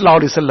Nabi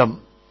sallallahu alaihi wasallam.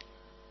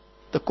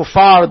 The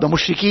kuffar, the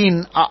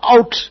mushrikeen are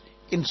out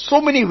in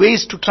so many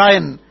ways to try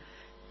and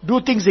do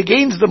things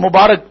against the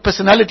Mubarak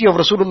personality of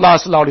Rasulullah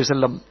sallallahu alaihi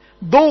wasallam,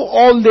 though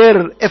all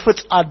their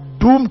efforts are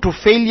doomed to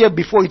failure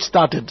before it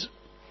started.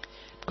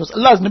 Because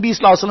Allah's Nabi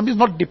sallallahu alaihi wasallam is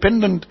not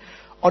dependent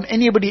on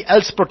anybody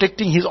else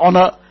protecting his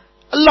honor.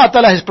 Allah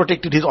Ta'ala has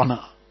protected his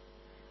honor.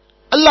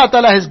 Allah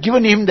Ta'ala has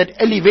given him that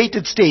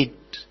elevated state.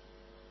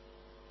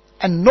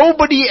 And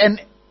nobody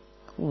and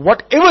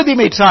whatever they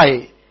may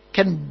try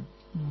can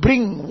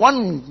bring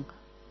one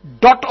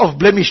dot of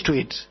blemish to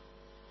it.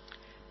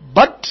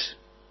 But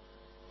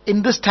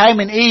in this time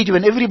and age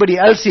when everybody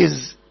else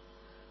is,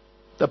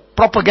 the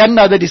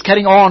propaganda that is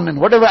carrying on and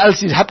whatever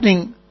else is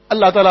happening,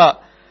 Allah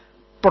Ta'ala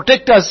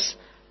protect us.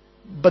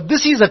 But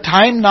this is a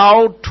time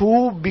now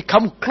to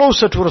become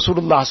closer to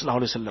Rasulullah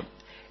sallallahu alaihi wasallam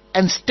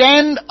and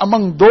stand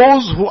among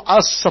those who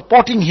are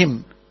supporting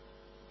him.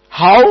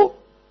 How?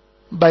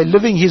 By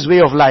living his way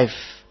of life,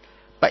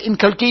 by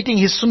inculcating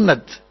his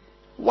sunnat,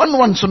 one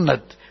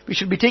sunnat. We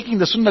should be taking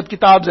the sunnat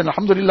kitabs, and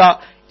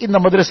alhamdulillah in the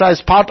madrasa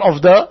as part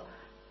of the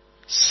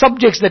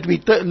subjects that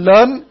we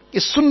learn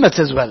is sunnats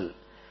as well.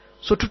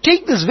 So to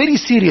take this very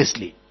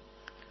seriously,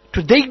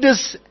 to take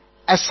this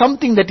as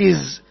something that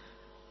is,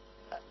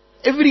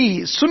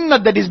 every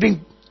sunnat that is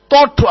being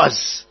taught to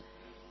us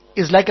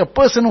is like a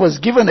person who was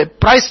given a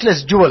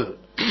priceless jewel.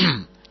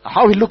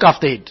 How he'll look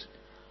after it,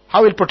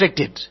 how he'll protect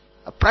it,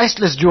 a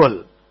priceless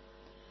jewel.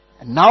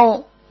 And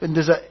now when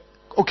there's an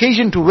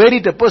occasion to wear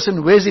it, a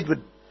person wears it with,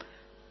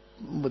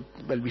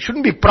 well, we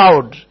shouldn't be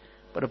proud,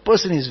 but a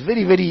person is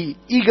very, very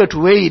eager to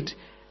wear it,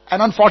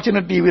 and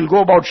unfortunately will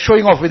go about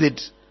showing off with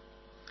it.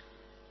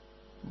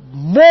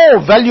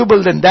 More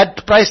valuable than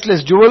that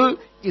priceless jewel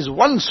is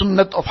one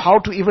sunnat of how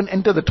to even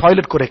enter the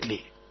toilet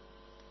correctly.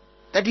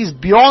 That is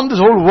beyond this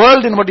whole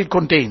world and what it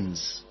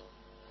contains.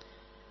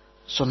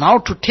 So now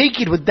to take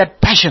it with that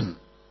passion,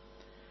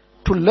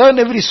 to learn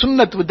every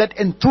sunnat with that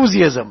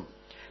enthusiasm,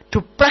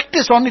 to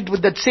practice on it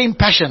with that same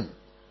passion,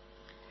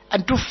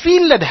 and to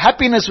feel that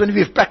happiness when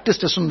we've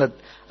practiced a sunnat.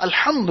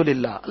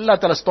 Alhamdulillah, Allah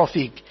Ta'ala's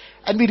tawfiq.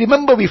 And we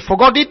remember we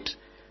forgot it,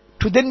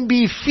 to then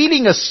be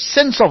feeling a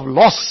sense of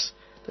loss.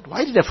 That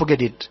why did I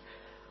forget it?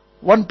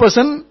 One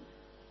person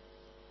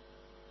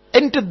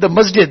entered the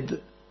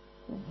masjid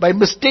by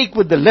mistake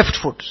with the left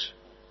foot.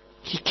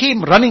 He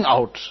came running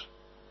out.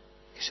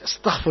 He said,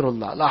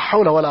 Astaghfirullah, la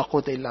hawla wa la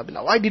quwwata illa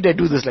billah. Why did I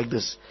do this like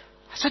this?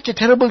 Such a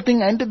terrible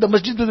thing. I entered the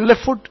masjid with the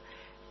left foot.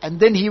 And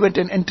then he went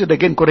and entered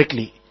again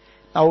correctly.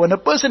 Now when a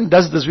person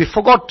does this, we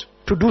forgot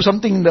to do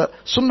something in the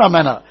sunnah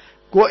manner.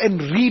 Go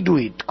and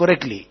redo it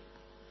correctly.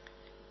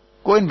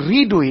 Go and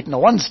redo it.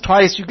 Now once,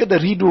 twice, you get a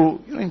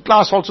redo. In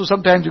class also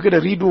sometimes you get a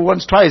redo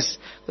once, twice.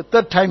 The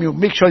third time you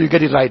make sure you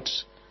get it right.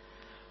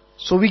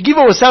 So we give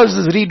ourselves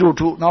this redo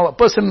too. Now a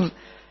person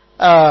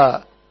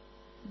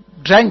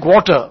drank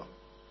water,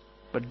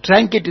 but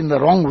drank it in the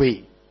wrong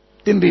way.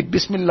 Didn't read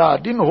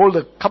Bismillah, didn't hold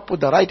the cup with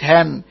the right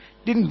hand,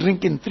 didn't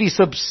drink in 3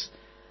 sips.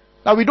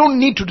 Now we don't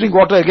need to drink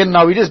water again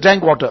now, we just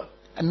drank water.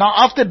 And now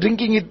after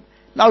drinking it,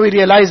 now we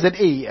realize that,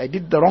 hey, I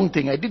did the wrong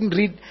thing. I didn't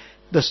read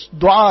the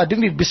dua, I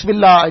didn't read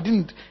Bismillah, I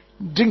didn't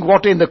drink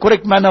water in the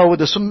correct manner, with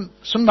the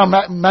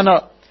sunnah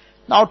manner.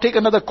 Now take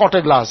another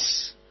quarter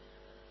glass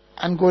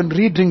and go and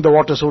re-drink the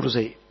water, so to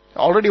say.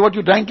 Already what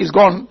you drank is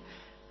gone,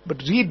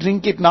 but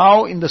re-drink it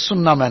now in the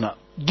sunnah manner.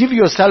 Give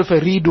yourself a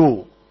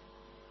redo.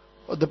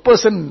 The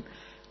person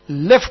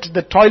left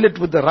the toilet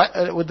with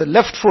the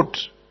left foot.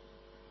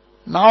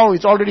 Now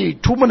it's already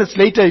 2 minutes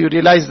later you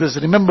realize this,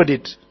 remembered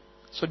it.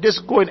 So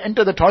just go and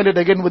enter the toilet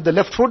again with the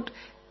left foot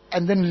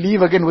and then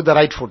leave again with the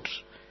right foot.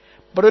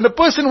 But when a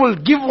person will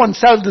give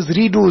oneself these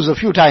redos a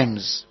few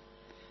times,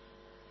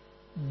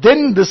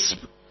 then this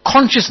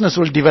consciousness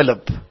will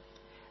develop.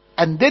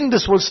 And then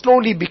this will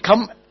slowly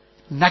become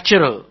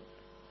natural.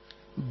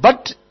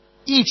 But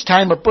each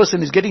time a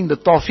person is getting the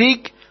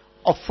tawfiq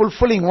of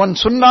fulfilling one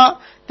sunnah,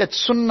 that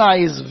sunnah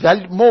is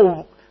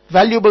more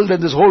valuable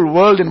than this whole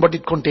world and what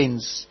it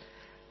contains.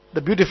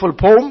 The beautiful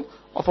poem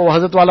of our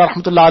Hazrat Wala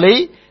Rahmatullah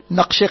Alayhi,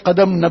 Naqsh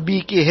Qadam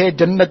Nabi ki hai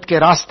Jannat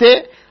ke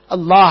raaste,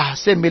 Allah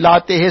se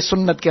milate hai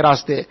sunnat ke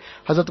raaste.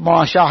 Hazrat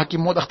Maulana Shah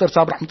Hakim Mohd Akhtar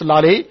Sahab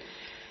Rahmatullah Alayhi,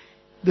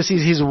 This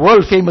is his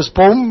world famous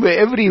poem, where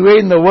everywhere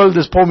in the world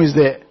this poem is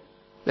there.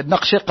 That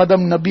Naqsh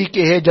Qadam Nabi ke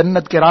hai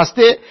Jannat ke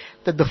raaste,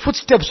 that the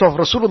footsteps of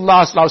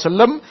Rasulullah sallallahu alaihi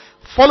wasallam,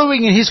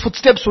 following in his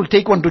footsteps will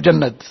take one to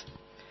Jannat.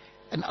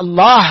 And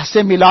Allah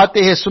se milate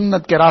hai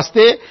sunnat ke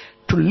raaste,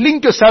 to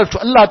link yourself to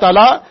Allah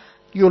Ta'ala,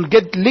 you will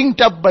get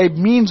linked up by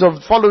means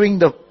of following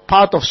the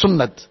path of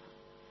sunnat.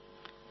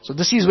 So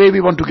this is where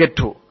we want to get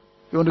to.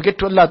 We want to get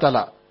to Allah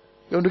Ta'ala.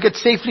 We want to get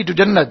safely to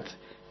Jannat.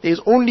 There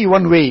is only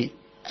one way,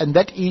 and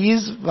that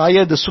is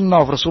via the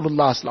sunnah of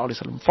Rasulullah sallallahu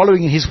alaihi wasallam,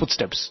 following in his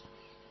footsteps.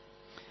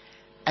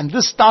 And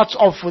this starts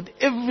off with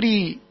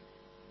every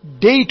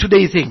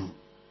day-to-day thing.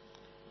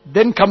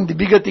 Then come the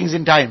bigger things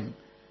in time.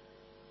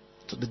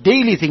 So the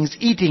daily things,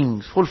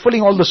 eating,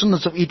 fulfilling all the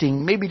sunnahs of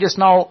eating. Maybe just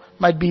now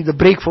might be the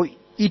break for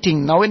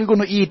eating. Now when we're going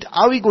to eat,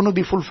 are we going to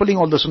be fulfilling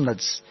all the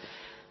sunnahs?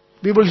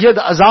 We will hear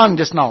the azan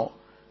just now.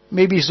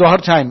 Maybe it's Zohar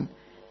time.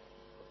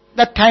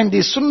 That time the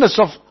sunnahs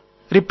of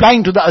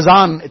replying to the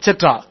azan,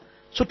 etc.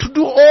 So to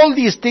do all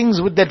these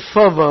things with that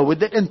fervor, with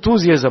that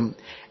enthusiasm,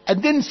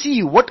 and then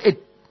see what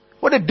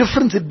a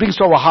difference it brings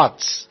to our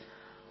hearts.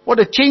 What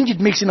a change it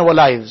makes in our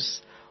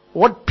lives.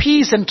 What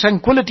peace and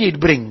tranquility it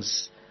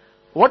brings.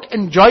 What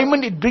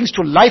enjoyment it brings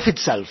to life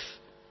itself.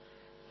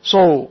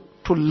 So,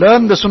 to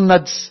learn the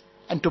sunnats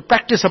and to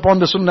practice upon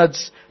the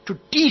sunnats, to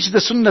teach the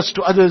sunnats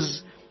to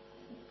others,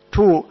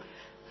 to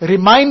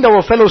remind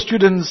our fellow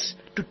students,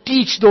 to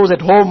teach those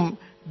at home,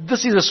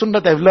 this is a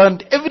sunnat I've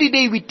learned. Every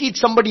day we teach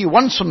somebody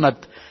one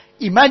sunnat.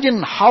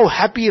 Imagine how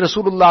happy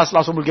Rasulullah sallallahu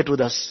alaihi wasallam will get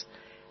with us.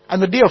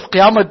 And the day of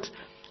Qiyamah,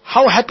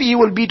 how happy he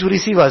will be to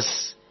receive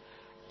us.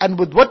 And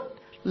with what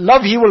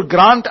love he will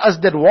grant us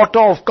that water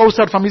of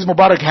Kawthar from his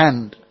Mubarak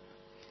hand.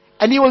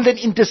 And he will then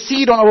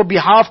intercede on our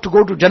behalf to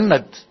go to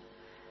Jannat.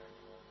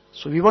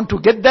 So we want to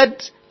get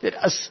that, let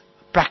us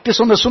practice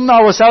on the sunnah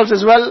ourselves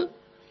as well.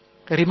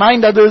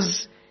 Remind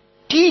others,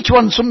 teach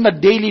one sunnah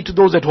daily to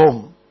those at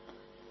home.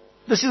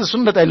 This is a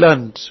sunnah I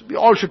learned. We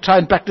all should try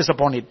and practice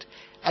upon it.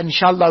 And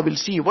inshallah we'll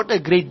see what a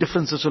great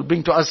difference this will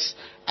bring to us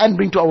and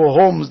bring to our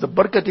homes, the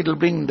barakat it will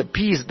bring, the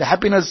peace, the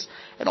happiness,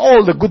 and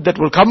all the good that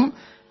will come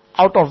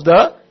out of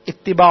the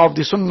ittiba of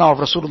the sunnah of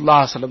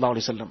Rasulullah sallallahu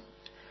alaihi wasallam.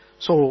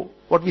 So,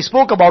 what we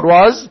spoke about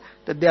was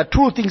that there are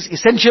two things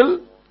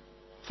essential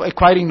for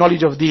acquiring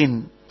knowledge of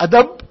deen.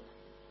 Adab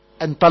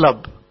and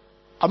talab.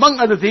 Among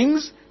other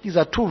things, these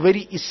are two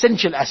very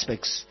essential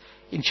aspects.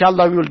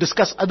 Inshallah we will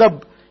discuss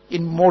adab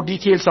in more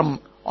detail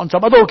on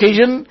some other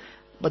occasion.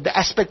 But the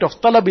aspect of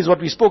talab is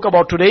what we spoke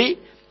about today.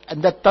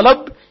 And that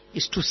talab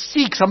is to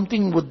seek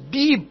something with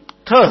deep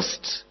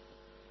thirst.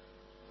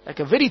 Like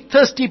a very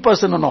thirsty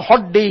person on a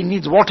hot day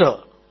needs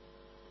water.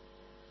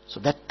 So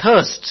that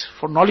thirst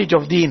for knowledge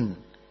of deen,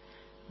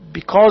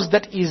 because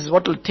that is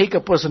what will take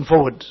a person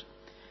forward.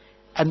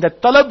 And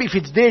that talab, if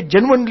it's there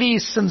genuinely,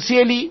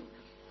 sincerely,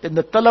 then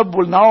the talab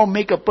will now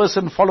make a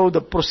person follow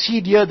the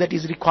procedure that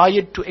is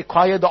required to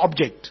acquire the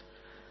object.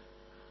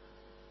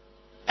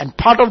 And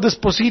part of this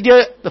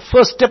procedure, the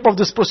first step of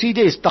this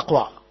procedure is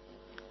taqwa.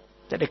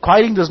 That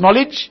acquiring this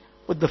knowledge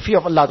with the fear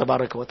of Allah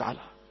tabaraka wa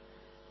ta'ala.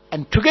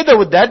 And together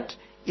with that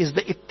is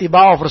the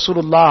ittiba of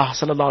Rasulullah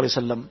sallallahu alaihi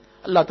wasallam.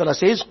 Allah Ta'ala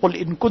says, قُلْ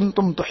إِن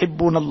كُنْتُمْ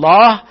تُحِبُّونَ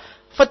اللَّهِ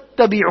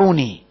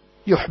فَاتَّبِعُونِي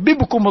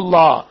يُحْبِبُكُمُ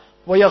اللَّهِ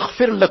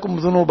وَيَغْفِرْ لَكُمْ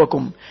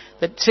ذُنُوبَكُمْ.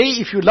 That say,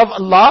 if you love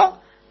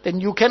Allah, then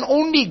you can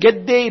only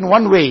get there in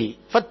one way.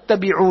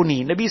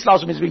 فَاتَّبِعُونِي. Nabi Sallallahu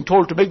Alaihi Wasallam is being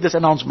told to make this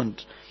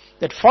announcement.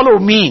 That follow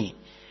me.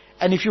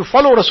 And if you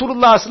follow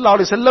Rasulullah Sallallahu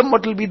Alaihi Wasallam,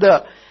 what will be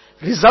the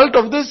result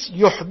of this?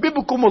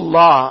 يُحْبِبُكُمُ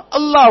اللَّهِ.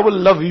 Allah will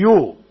love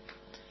you.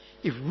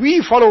 If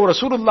we follow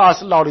Rasulullah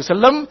Sallallahu Alaihi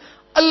Wasallam,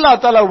 Allah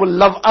Ta'ala will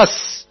love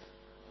us.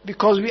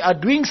 Because we are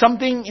doing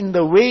something in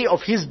the way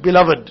of His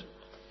beloved.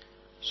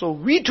 So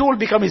we too will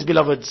become His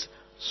beloveds.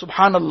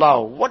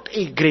 Subhanallah, what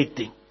a great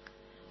thing.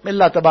 May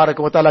Allah Tabaraka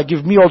wa Ta'ala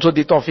give me also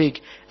the tawfiq,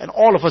 and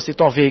all of us the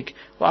tawfiq.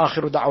 Wa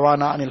akhiru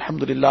da'wana anil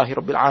hamdulillahi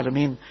rabbil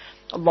alameen.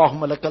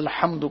 اللهم لك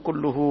الحمد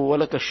كله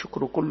ولك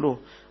الشكر كله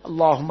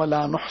اللهم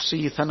لا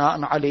نحصي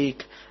ثناء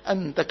عليك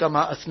أنت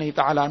كما أثنيت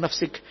على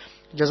نفسك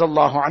جزا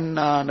الله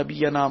عنا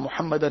نبينا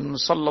محمدا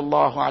صلى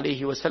الله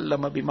عليه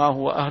وسلم بما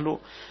هو أهله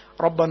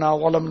ربنا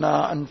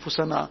ظلمنا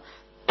أنفسنا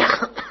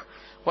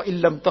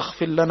وإن لم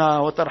تغفر لنا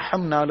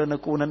وترحمنا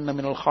لنكونن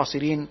من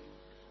الخاسرين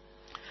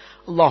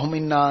اللهم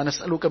إنا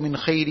نسألك من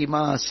خير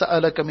ما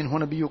سألك منه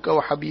نبيك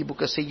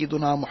وحبيبك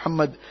سيدنا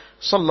محمد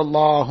صلى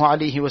الله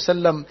عليه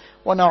وسلم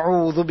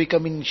ونعوذ بك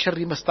من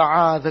شر ما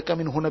استعاذك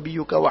منه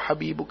نبيك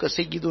وحبيبك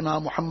سيدنا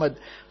محمد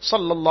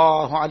صلى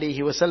الله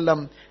عليه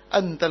وسلم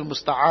أنت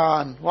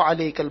المستعان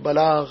وعليك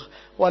البلاغ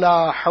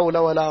ولا حول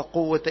ولا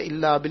قوة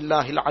إلا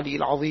بالله العلي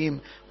العظيم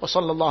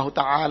وصلى الله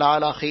تعالى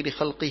على خير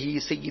خلقه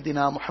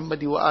سيدنا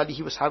محمد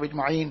وآله وصحبه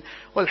أجمعين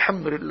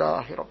والحمد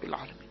لله رب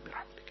العالمين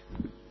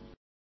برحمتك.